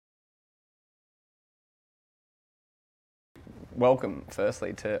welcome,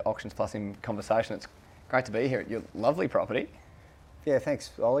 firstly, to Auctions Plus in Conversation. It's great to be here at your lovely property. Yeah,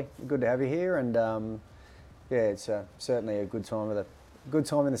 thanks, Ollie. Good to have you here, and it's certainly a good time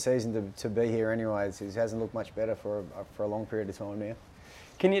in the season to be here. Anyway, it hasn't looked much better for a long period of time now.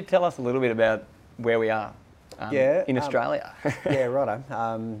 Can you tell us a little bit about where we are in Australia? Yeah, righto.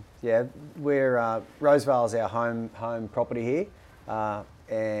 We're Rosevale is our home property here,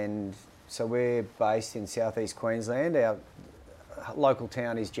 and so we're based in southeast Queensland. Our local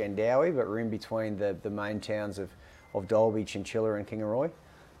town is Jandowie, but we're in between the main towns of Dalby, Chinchilla and Kingaroy.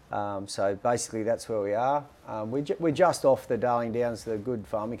 So basically that's where we are. We're just off the Darling Downs, the good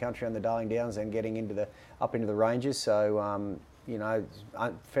farming country on the Darling Downs, and getting up into the ranges. So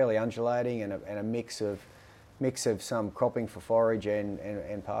fairly undulating and a mix of some cropping for forage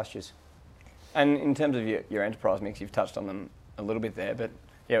and pastures. And in terms of your enterprise mix, you've touched on them a little bit there, but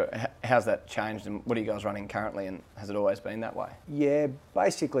yeah, how's that changed and what are you guys running currently, and has it always been that way? Yeah,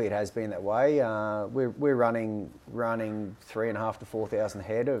 basically it has been that way. We're running 3,500 to 4,000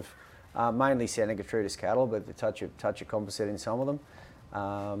 head of mainly Santa Gertrudis cattle, but a touch of composite in some of them.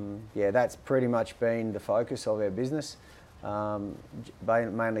 That's pretty much been the focus of our business.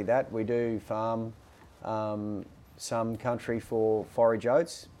 Mainly that. We do farm some country for forage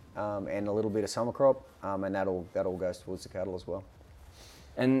oats and a little bit of summer crop, and that all goes towards the cattle as well.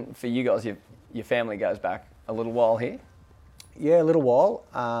 And for you guys, your family goes back a little while here? Yeah, a little while.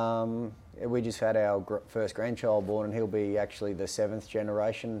 We just had our first grandchild born, and he'll be actually the 7th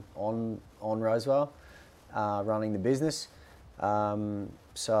generation on Rosevale, running the business. The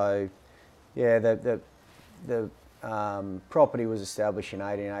property was established in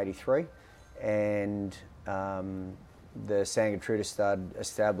 1883, and the Santa Gertrudis stud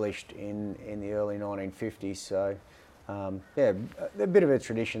established in the early 1950s. So. A bit of a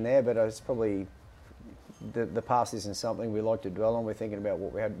tradition there, but it's probably the past isn't something we like to dwell on. We're thinking about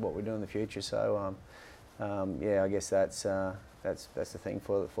what we do in the future. So, I guess that's the thing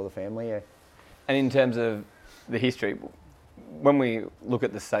for the family. Yeah. And in terms of the history, when we look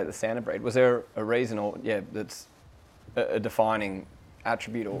at the Santa breed, was there a reason that's a defining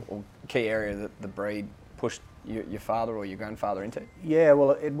attribute or key area that the breed pushed your father or your grandfather into? Yeah,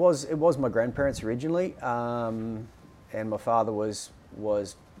 well, it was my grandparents originally. And my father was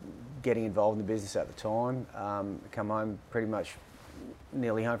getting involved in the business at the time. Come home pretty much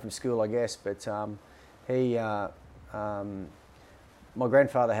nearly home from school, I guess. But my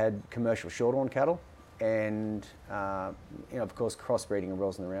grandfather had commercial shorthorn cattle, and of course, crossbreeding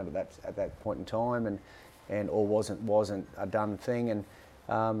wasn't around at that point in time, or wasn't a done thing. And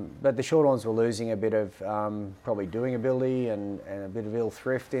but the shorthorns were losing a bit of probably doing ability and a bit of ill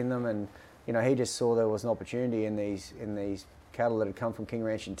thrift in them, and he just saw there was an opportunity in these cattle that had come from King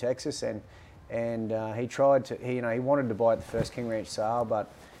Ranch in Texas, and he wanted to buy at the first King Ranch sale,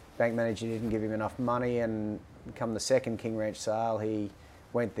 but bank manager didn't give him enough money, and come the second King Ranch sale, he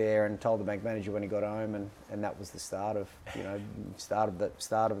went there and told the bank manager when he got home, and that was the start of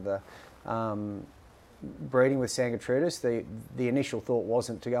the breeding with Santa Gertrudis. The initial thought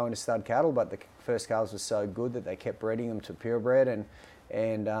wasn't to go into stud cattle, but the first calves were so good that they kept breeding them to purebred, and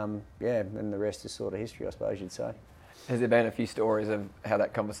the rest is sort of history, I suppose you'd say. Has there been a few stories of how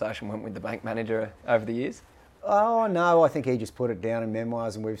that conversation went with the bank manager over the years? Oh no, I think he just put it down in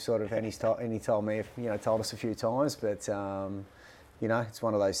memoirs, and we've and he told me, told us a few times, but it's one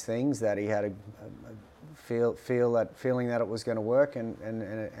of those things that he had a feeling that it was going to work, and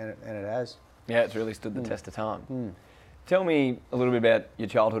it has. Yeah, it's really stood the test of time. Tell me a little bit about your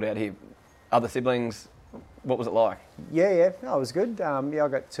childhood out here. Other siblings, what was it like? Yeah, no, it was good. I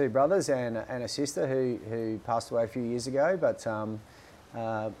got 2 brothers and a sister who passed away a few years ago. But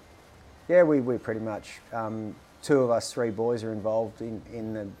we pretty much 2 of us 3 boys are involved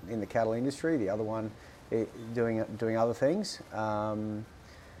in the cattle industry. The other one doing other things.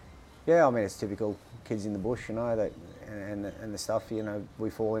 It's typical kids in the bush, that and the stuff. We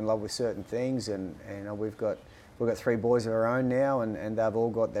fall in love with certain things, and we've got 3 boys of our own now, and they've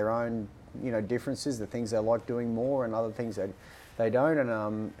all got their own differences, the things they like doing more and other things they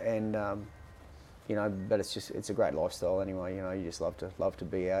don't, but it's a great lifestyle anyway. You just love to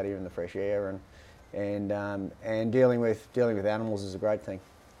be out here in the fresh air, and dealing with animals is a great thing.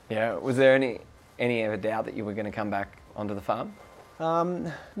 Yeah, was there any ever doubt that you were going to come back onto the farm?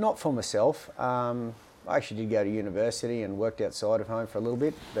 Not for myself. I actually did go to university and worked outside of home for a little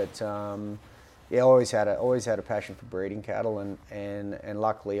bit, but I always had a passion for breeding cattle, and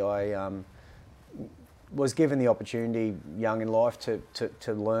luckily I was given the opportunity young in life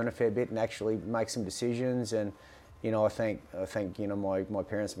to learn a fair bit and actually make some decisions, and I thank my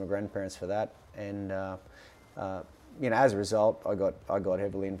parents and my grandparents for that, and as a result, I got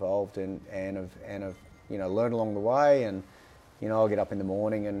heavily involved and have learned along the way. And I'll get up in the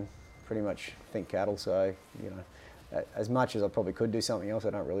morning and pretty much think cattle. So as much as I probably could do something else,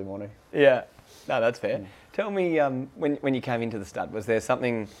 I don't really want to. Yeah, no, that's fair. Tell me, when you came into the stud, was there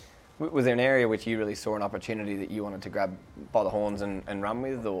an area which you really saw an opportunity that you wanted to grab by the horns and run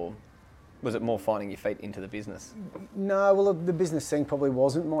with, or was it more finding your feet into the business? No, well, the business thing probably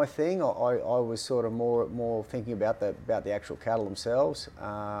wasn't my thing. I was sort of more thinking about the actual cattle themselves.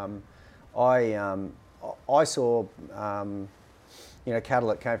 I saw cattle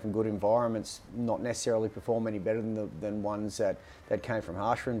that came from good environments not necessarily perform any better than ones that came from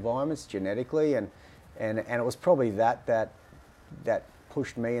harsher environments genetically, and it was probably that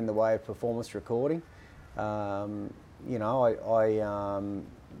pushed me in the way of performance recording.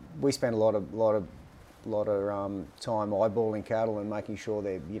 We spent a lot of time eyeballing cattle and making sure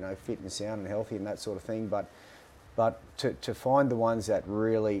they're fit and sound and healthy and that sort of thing. But to find the ones that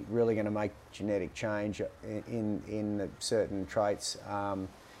really going to make genetic change in certain traits,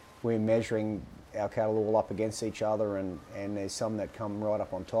 we're measuring our cattle all up against each other, and there's some that come right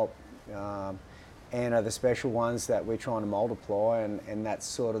up on top, and are the special ones that we're trying to multiply, and that's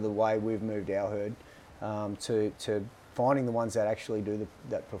sort of the way we've moved our herd to finding the ones that actually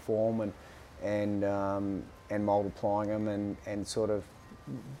that perform and multiplying them and sort of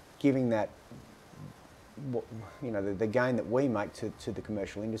giving that the gain that we make to the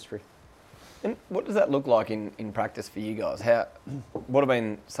commercial industry. And what does that look like in practice for you guys? What have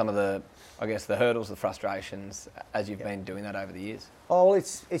been some of the hurdles, the frustrations as you've been doing that over the years? Oh,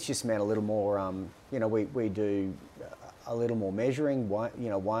 it's just meant a little more. We do a little more measuring,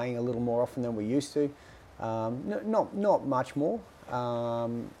 weighing a little more often than we used to. Not much more,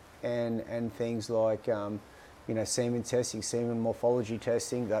 and things like semen testing, semen morphology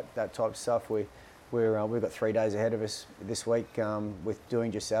testing, that type of stuff. We've got 3 days ahead of us this week with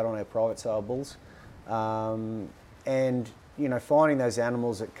doing just that on our private sale bulls, and finding those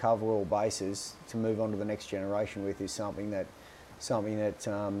animals that cover all bases to move on to the next generation with is something that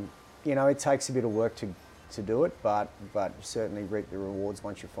it takes a bit of work to do it, but certainly reap the rewards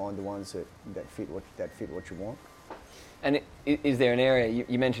once you find the ones that fit what you want. And is there an area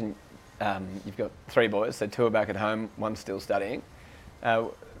you mentioned? You've got 3 boys, so 2 are back at home, 1's still studying.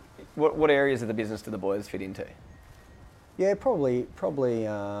 What areas of the business do the boys fit into? Yeah, probably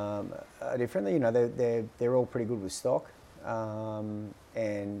differently. They're all pretty good with stock, but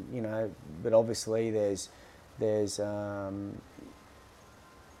obviously there's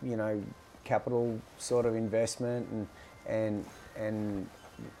capital sort of investment and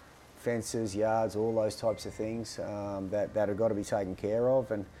fences, yards, all those types of things that have got to be taken care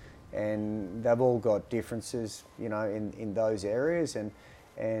of, and they've all got differences, in those areas,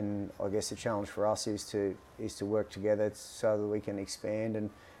 and I guess the challenge for us is to work together so that we can expand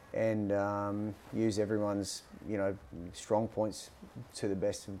and use everyone's strong points to the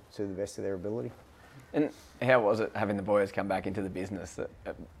best of their ability. And how was it having the boys come back into the business?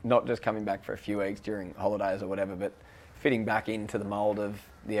 Not just coming back for a few weeks during holidays or whatever, but fitting back into the mould of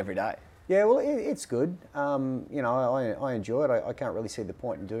the everyday? Yeah, well, it's good. I enjoy it. I can't really see the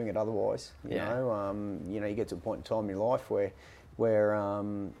point in doing it otherwise. You get to a point in time in your life where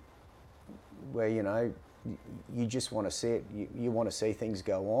you just want to see it. You want to see things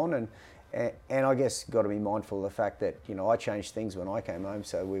go on, and I guess got to be mindful of the fact that I changed things when I came home,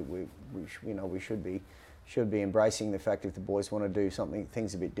 so we should be embracing the fact if the boys want to do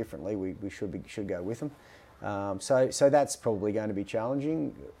things a bit differently, we should go with them. So that's probably going to be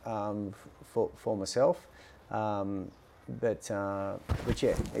challenging for myself, but yeah,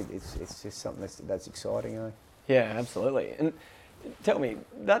 it's just something that's exciting. Yeah, absolutely. And tell me,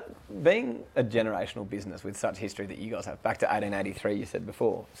 that being a generational business with such history that you guys have, back to 1883, you said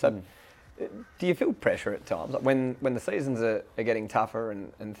before. So, do you feel pressure at times, like when the seasons are getting tougher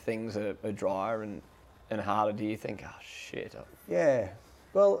and things are drier and harder? Do you think, oh shit? Yeah.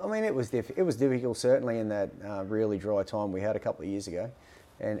 Well, I mean, it was difficult certainly in that really dry time we had a couple of years ago,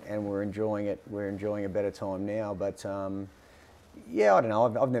 and we're enjoying it. We're enjoying a better time now, but yeah, I don't know.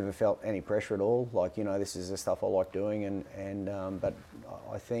 I've never felt any pressure at all. Like this is the stuff I like doing, but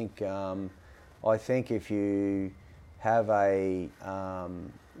I think if you have a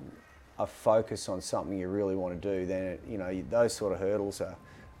focus on something you really want to do, then those sort of hurdles are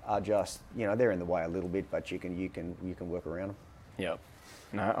just they're in the way a little bit, but you can work around them. Yep.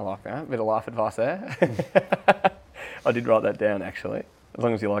 No, I like that. Bit of life advice there. I did write that down, actually. As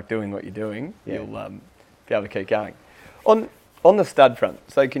long as you like doing what you're doing, you'll be able to keep going. On the stud front,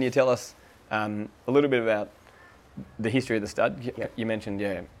 so can you tell us a little bit about the history of the stud? Yep. You mentioned,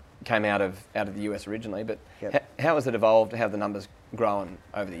 came out of the US originally, but Yep. how has it evolved? How have the numbers grown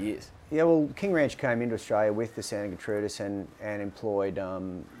over the years? Yeah, well, King Ranch came into Australia with the Santa Gertrudis and employed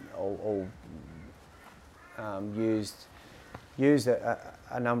used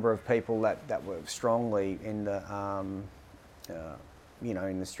a number of people that were strongly in the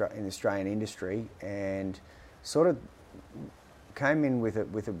in the Australian industry, and sort of came in with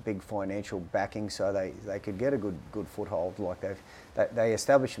a big financial backing, so they could get a good foothold. Like they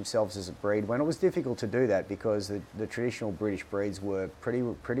established themselves as a breed when it was difficult to do that, because the traditional British breeds were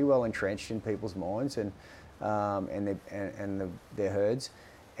pretty well entrenched in people's minds and their herds,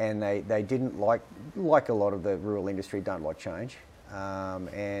 and they didn't like a lot of the rural industry don't like change,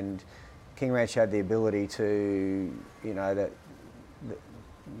 and King Ranch had the ability to,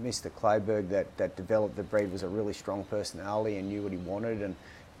 Mr. Clayberg that developed the breed was a really strong personality and knew what he wanted,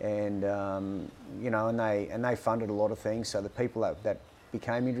 and they funded a lot of things. So the people that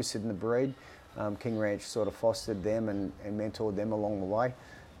became interested in the breed, King Ranch sort of fostered them and mentored them along the way.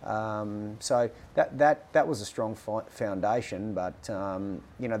 So that was a strong foundation, but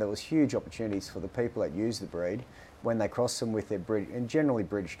there was huge opportunities for the people that use the breed when they cross them with their and generally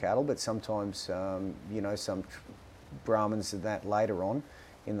British cattle, but sometimes some Brahmins and that later on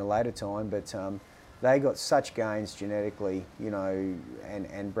in the later time, but they got such gains genetically,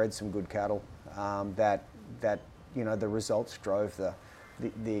 and bred some good cattle, that the results drove the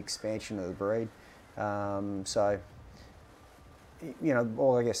expansion of the breed. Well,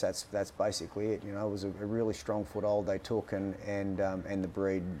 I guess that's basically it. It was a really strong foothold they took, and the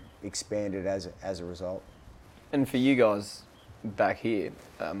breed expanded as a result. And for you guys back here,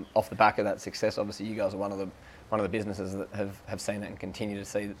 off the back of that success, obviously you guys are one of the businesses that have seen that and continue to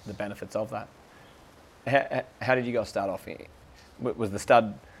see the benefits of that. How did you guys start off? Was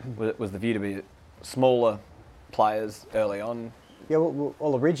the view to be smaller players early on? Yeah,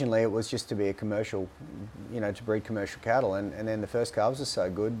 well, originally it was just to be a commercial, to breed commercial cattle, and then the first calves are so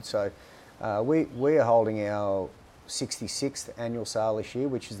good. So we are holding our 66th annual sale this year,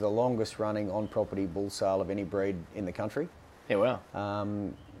 which is the longest running on-property bull sale of any breed in the country. Yeah, wow.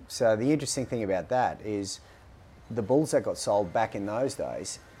 So the interesting thing about that is the bulls that got sold back in those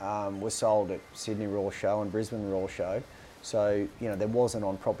days were sold at Sydney Royal Show and Brisbane Royal Show. So, there wasn't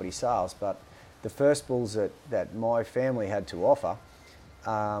on-property sales, but the first bulls that my family had to offer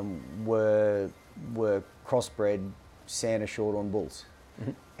were crossbred Santa Shorthorn bulls,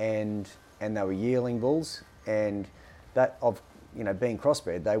 and they were yearling bulls, and that being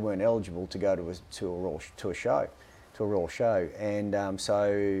crossbred, they weren't eligible to go to a royal show, and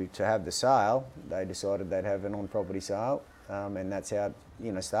so to have the sale, they decided they'd have an on-property sale, and that's how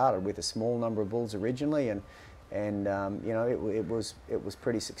it started with a small number of bulls originally, and it was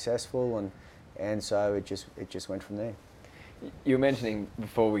pretty successful, and so it just went from there. You were mentioning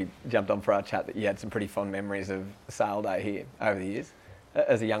before we jumped on for our chat that you had some pretty fond memories of sale day here over the years.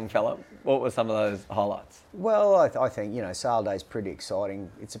 As a young fella, what were some of those highlights? Well, I think sale day is pretty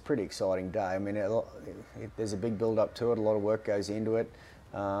exciting. It's a pretty exciting day. I mean, there's a big build up to it. A lot of work goes into it.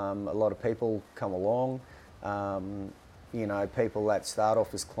 A lot of people come along. People that start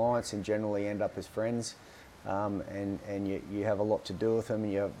off as clients and generally end up as friends. And you have a lot to do with them,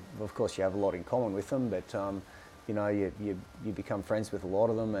 and of course you have a lot in common with them, but you become friends with a lot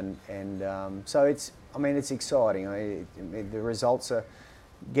of them, and so it's exciting. The results are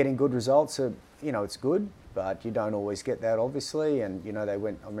getting good results. It's good, but you don't always get that, obviously. And I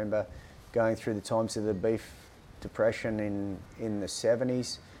remember going through the times of the beef depression in the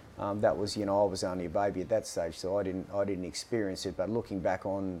 70s. That was, I was only a baby at that stage, so I didn't experience it. But looking back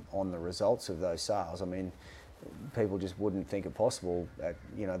on the results of those sales, people just wouldn't think it possible at,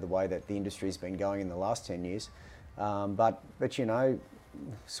 the way that the industry's been going in the last 10 years. But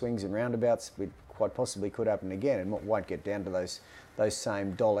swings and roundabouts, it quite possibly could happen again, and won't get down to those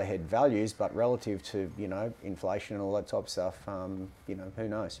same dollar head values, but relative to inflation and all that type of stuff, who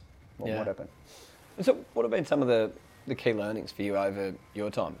knows what might happen. So, what have been some of the key learnings for you over your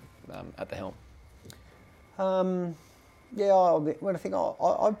time at the helm? I think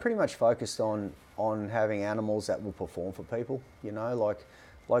I'm pretty much focused on having animals that will perform for people.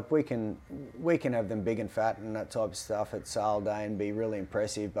 Like we can have them big and fat and that type of stuff at sale day and be really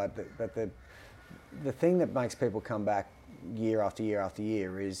impressive, but the thing that makes people come back year after year after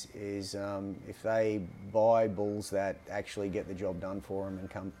year is if they buy bulls that actually get the job done for them and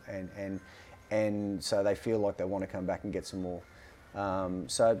come and so they feel like they want to come back and get some more.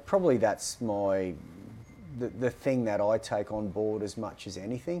 So probably that's the thing that I take on board as much as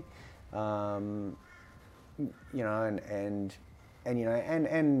anything, and you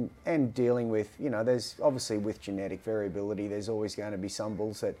know, and dealing with, you know, there's obviously with genetic variability, there's always going to be some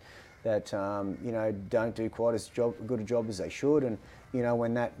bulls that you know, don't do quite as good a job as they should, and you know,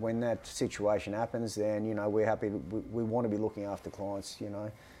 when that situation happens, then you know, we're happy. We want to be looking after clients. You know,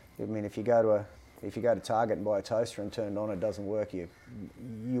 I mean, if you go to Target and buy a toaster and turn it on, it doesn't work. You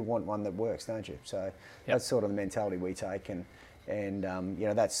want one that works, don't you? So that's sort of the mentality we take, and you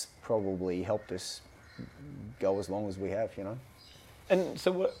know, that's probably helped us go as long as we have. You know. And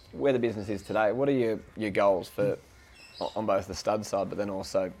so, where the business is today, what are your goals for on both the stud side, but then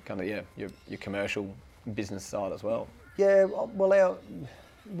also kind of your commercial business side as well? Yeah, well,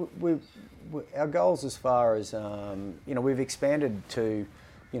 our goals as far as you know, we've expanded to,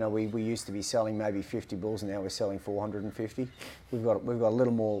 you know, we used to be selling maybe 50 bulls, and now we're selling 450. We've got a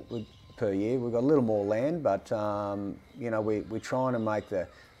little more per year. We've got a little more land, but you know, we're trying to make the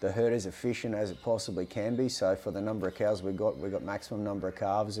herd as efficient as it possibly can be. So for the number of cows we've got maximum number of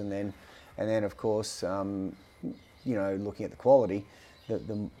calves, and then of course, you know, looking at the quality,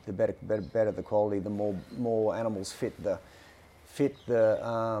 the better the quality, the more animals fit the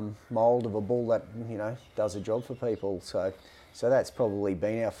mould of a bull that, you know, does a job for people. So that's probably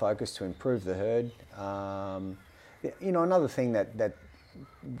been our focus, to improve the herd. You know, another thing that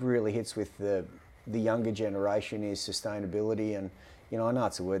really hits with the younger generation is sustainability, and you know, I know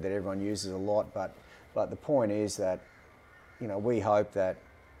it's a word that everyone uses a lot, but the point is that, you know, we hope that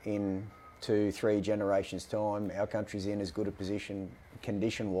in 2-3 generations' time, our country's in as good a position,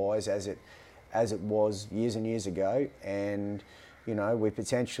 condition-wise, as it was years and years ago, and you know, we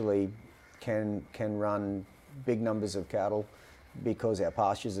potentially can run big numbers of cattle because our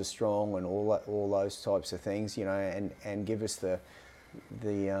pastures are strong and all those types of things, you know, and give us the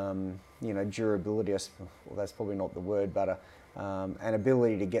you know, durability. Well, that's probably not the word, but an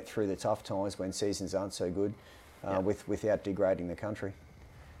ability to get through the tough times when seasons aren't so good, without degrading the country.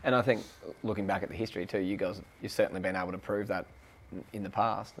 And I think, looking back at the history too, you've certainly been able to prove that in the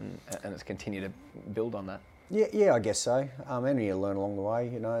past, and it's continued to build on that. Yeah, I guess so. And you learn along the way,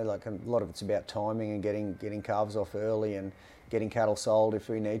 you know, like a lot of it's about timing and getting calves off early and getting cattle sold if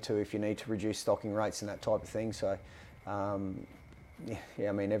you need to reduce stocking rates and that type of thing. So, yeah,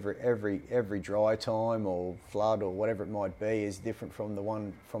 I mean, every dry time or flood or whatever it might be is different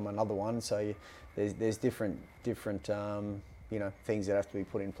from another one. So there's different you know, things that have to be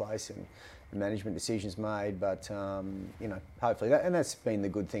put in place and management decisions made. But you know, hopefully that's been the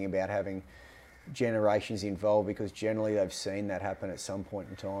good thing about having generations involved, because generally they've seen that happen at some point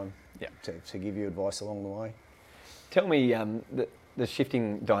in time. To give you advice along the way. Tell me, the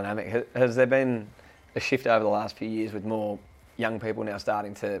shifting dynamic, has there been a shift over the last few years with more young people now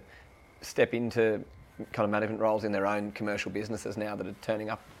starting to step into kind of management roles in their own commercial businesses now that are turning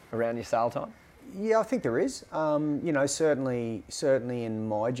up around your sale time? Yeah, I think there is. You know, certainly in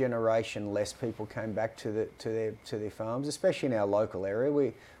my generation, less people came back to their farms, especially in our local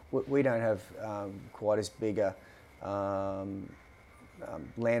area. We don't have quite as big a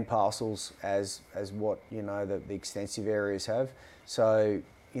land parcels as what, you know, the extensive areas have. So,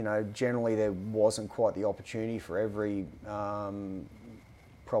 you know, generally there wasn't quite the opportunity for every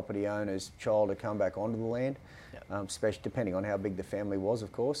property owner's child to come back onto the land, especially depending on how big the family was,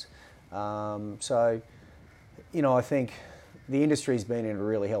 of course. So, you know, I think the industry's been in a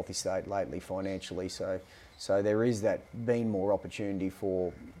really healthy state lately financially. So there is been more opportunity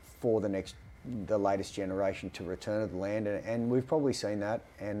for the latest generation to return to the land, and we've probably seen that.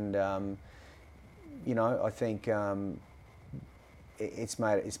 And you know, I think it's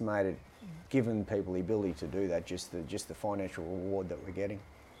made it given people the ability to do that, just the financial reward that we're getting.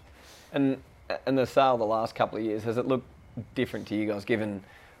 And the sale the last couple of years, has it looked different to you guys, given?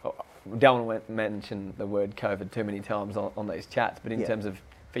 Don't want to mention the word COVID too many times on these chats, but in terms of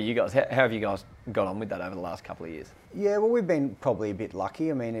for you guys, how have you guys got on with that over the last couple of years? Yeah, well, we've been probably a bit lucky.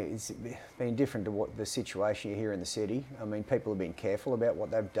 I mean, it's been different to what the situation here in the city. I mean, people have been careful about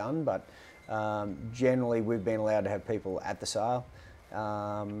what they've done, but generally we've been allowed to have people at the sale.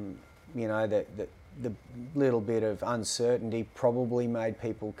 You know, the little bit of uncertainty probably made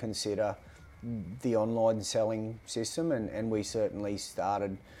people consider the online selling system, and we certainly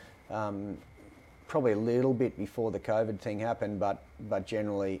started probably a little bit before the COVID thing happened, but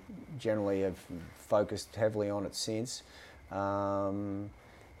generally have focused heavily on it since. And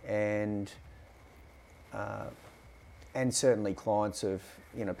certainly clients of,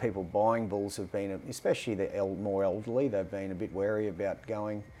 you know, people buying bulls have been, especially the more elderly, they've been a bit wary about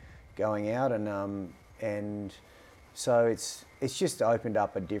going out, and so it's just opened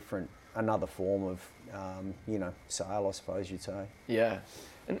up another form of you know, sale, I suppose you'd say. Yeah.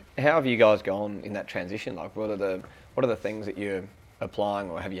 And how have you guys gone in that transition? Like, what are the things that you're applying,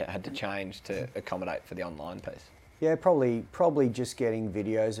 or have you had to change to accommodate for the online piece? Yeah, probably just getting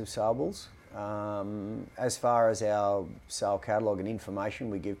videos of sale bulls. As far as our sale catalogue and information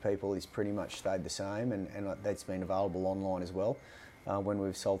we give people is pretty much stayed the same, and that's been available online as well when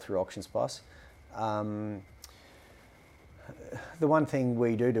we've sold through Auctions Plus. The one thing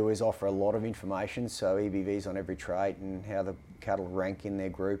we do is offer a lot of information, so EBVs on every trait and how the cattle rank in their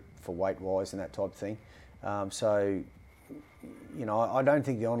group for weight-wise and that type of thing. So, you know, I don't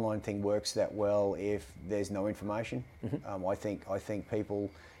think the online thing works that well if there's no information. Mm-hmm. I think people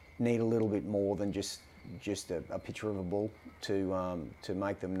need a little bit more than just a picture of a bull to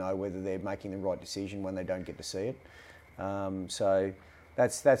make them know whether they're making the right decision when they don't get to see it. So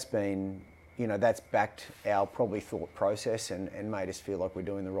that's been, you know, that's backed our probably thought process and made us feel like we're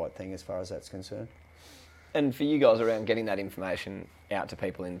doing the right thing as far as that's concerned. And for you guys around getting that information out to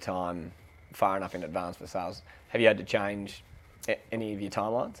people in time, far enough in advance for sales, have you had to change any of your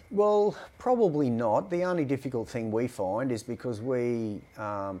timelines? Well, probably not. The only difficult thing we find is because we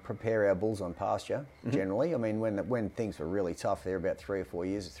prepare our bulls on pasture, mm-hmm. generally. I mean, when things were really tough there about 3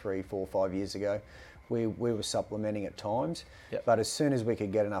 or 5 years ago, we were supplementing at times. Yep. But as soon as we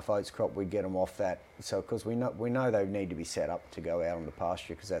could get enough oats crop, we'd get them off that. So, because we know they need to be set up to go out on the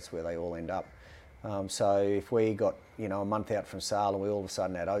pasture because that's where they all end up. So if we got, you know, a month out from sale and we all of a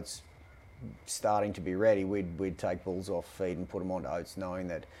sudden had oats starting to be ready, we'd take bulls off feed and put them onto oats, knowing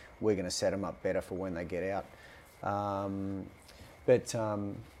that we're going to set them up better for when they get out. But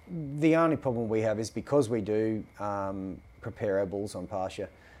the only problem we have is because we do prepare our bulls on pasture.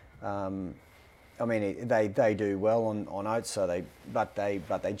 I mean, they do well on oats, so but they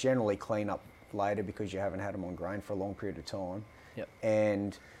generally clean up later because you haven't had them on grain for a long period of time. Yep.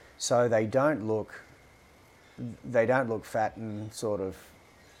 And so they don't look fat and sort of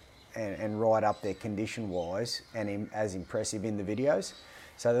and right up there condition wise and as impressive in the videos.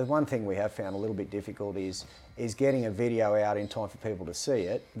 So the one thing we have found a little bit difficult is getting a video out in time for people to see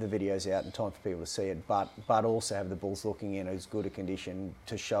it, the video's out in time for people to see it, but also have the bulls looking in as good a condition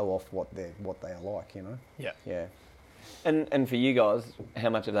to show off what they are like, you know? Yeah. Yeah. And for you guys, how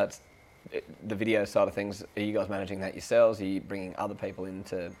much of that's the video side of things? Are you guys managing that yourselves? Are you bringing other people in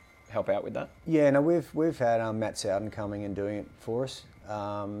to help out with that? Yeah, no, we've had Matt Sowden coming and doing it for us.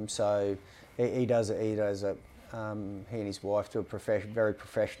 So he does he and his wife do a very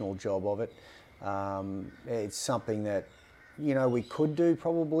professional job of it. It's something that, you know, we could do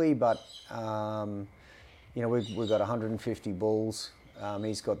probably, but you know, we've got 150 bulls.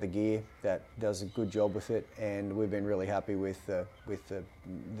 He's got the gear that does a good job with it, and we've been really happy with the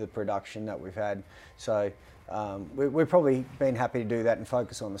production that we've had. So we've probably been happy to do that and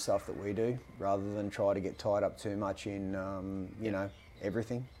focus on the stuff that we do, rather than try to get tied up too much in you know,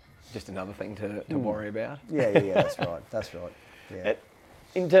 everything. Just another thing to worry about. Yeah, that's right. Yeah.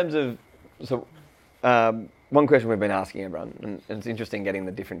 In terms of, so one question we've been asking everyone, and it's interesting getting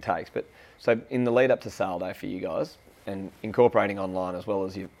the different takes, but so in the lead up to sale day for you guys, and incorporating online as well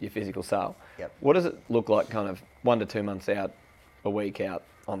as your physical sale, yep. What does it look like kind of 1 to 2 months out, a week out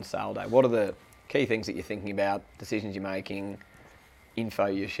on sale day? What are the key things that you're thinking about, decisions you're making, info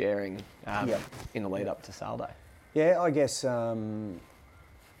you're sharing in the lead up to sale day? Yeah, I guess, well,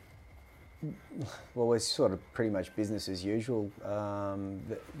 we're sort of pretty much business as usual.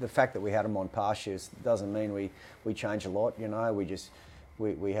 The fact that we had them on pastures doesn't mean we change a lot, you know.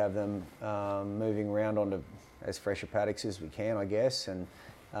 We have them moving around onto as fresh a paddocks as we can, I guess. And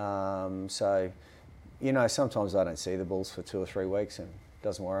so, you know, sometimes I don't see the bulls for 2 or 3 weeks, and it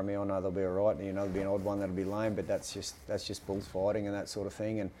doesn't worry me. I know they'll be all right. You know, there'll be an odd one that'll be lame, but that's just bulls fighting and that sort of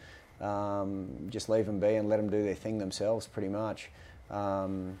thing. And just leave them be and let them do their thing themselves, pretty much.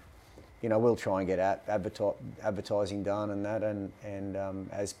 You know, we'll try and get advertising done and that, and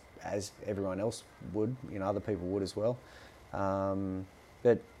as everyone else would, you know, other people would as well.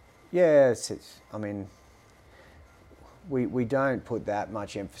 But yeah, I mean, we don't put that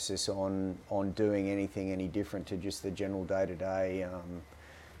much emphasis on doing anything any different to just the general day-to-day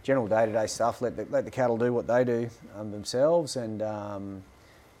stuff. Let the cattle do what they do themselves,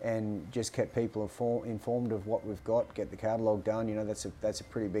 and just kept people informed of what we've got. Get the catalogue done. You know, that's a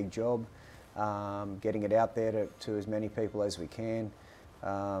pretty big job. Getting it out there to as many people as we can,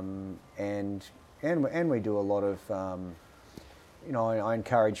 and we do a lot of. You know, I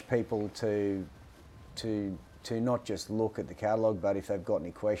encourage people to not just look at the catalogue, but if they've got any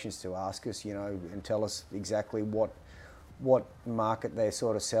questions, to ask us, you know, and tell us exactly what what market they're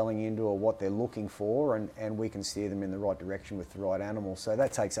sort of selling into or what they're looking for, and we can steer them in the right direction with the right animal. So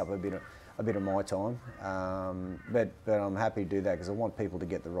that takes up a bit of my time, but I'm happy to do that because I want people to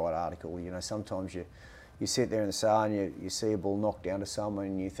get the right article. You know, sometimes you sit there in the sale and you see a bull knocked down to someone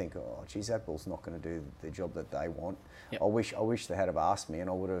and you think, oh, geez, that bull's not going to do the job that they want. Yep. I wish they had have asked me, and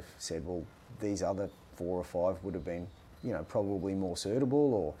I would have said, well, these other 4 or 5 would have been, you know, probably more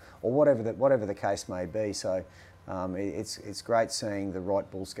suitable, or whatever the case may be. So it's great seeing the right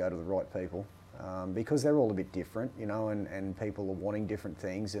bulls go to the right people, because they're all a bit different, you know, and people are wanting different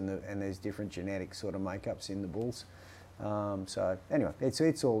things, and there's different genetic sort of makeups in the bulls. So anyway,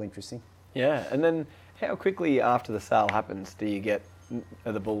 it's all interesting. Yeah, and then how quickly after the sale happens do you get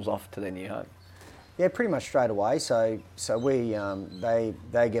the bulls off to their new home? Yeah, pretty much straight away. So we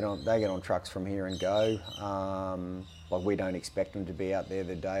they get on trucks from here and go. Like, we don't expect them to be out there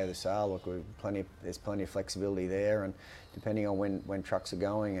the day of the sale. Like, there's plenty of flexibility there, and depending on when trucks are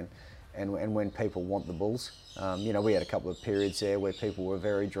going and when people want the bulls. You know, we had a couple of periods there where people were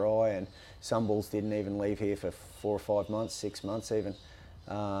very dry, and some bulls didn't even leave here for 4 or 5 months, 6 months even.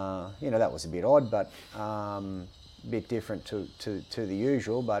 You know, that was a bit odd, but a bit different to the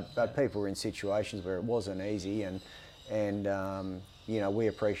usual. But people were in situations where it wasn't easy, and you know, we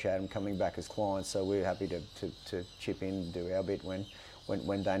appreciate them coming back as clients, so we're happy to chip in and do our bit when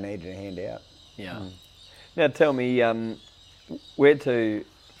they needed a hand out. Yeah. Now tell me, where to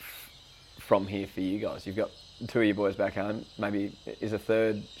from here for you guys? You've got 2 of your boys back home. Maybe is a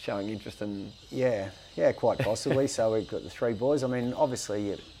third showing interest in? Yeah, quite possibly. So we've got the 3 boys. I mean,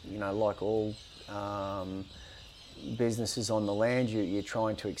 obviously, you know, like all businesses on the land, you're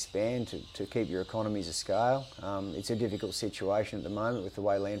trying to expand to keep your economies of scale. It's a difficult situation at the moment with the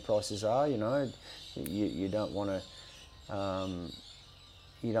way land prices are. You know, you don't want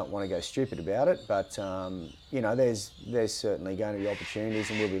to go stupid about it, but you know, there's certainly going to be opportunities,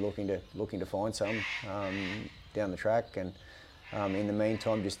 and we'll be looking to find some down the track. And in the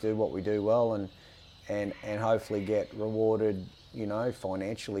meantime, just do what we do well, and hopefully get rewarded, you know,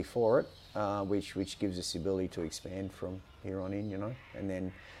 financially for it. Which gives us the ability to expand from here on in, you know. And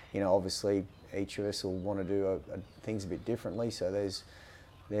then, you know, obviously each of us will want to do things a bit differently, so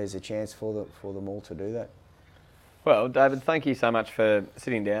there's a chance for them all to do that. Well, David, thank you so much for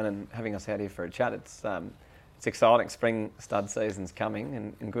sitting down and having us out here for a chat. It's exciting. Spring stud season's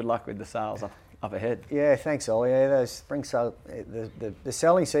coming, and good luck with the sales up ahead. Yeah, thanks, Ollie. Yeah, those spring the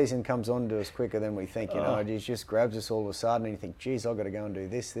selling season comes on to us quicker than we think. You know, it just grabs us all of a sudden, and you think, geez, I've got to go and do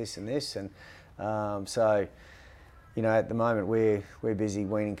this, and this, and so, you know, at the moment we're busy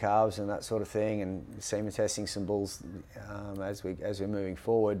weaning calves and that sort of thing, and semen testing some bulls as we're moving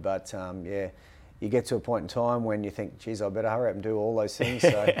forward. But yeah, you get to a point in time when you think, geez, I better hurry up and do all those things.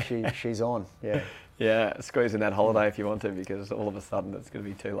 So she's on. Yeah. Yeah, squeeze in that holiday if you want to, because all of a sudden it's going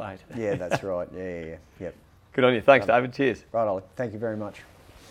to be too late. Yeah, that's right. Yeah. Yep. Good on you. Thanks, David. Cheers. Right, Ollie. Thank you very much.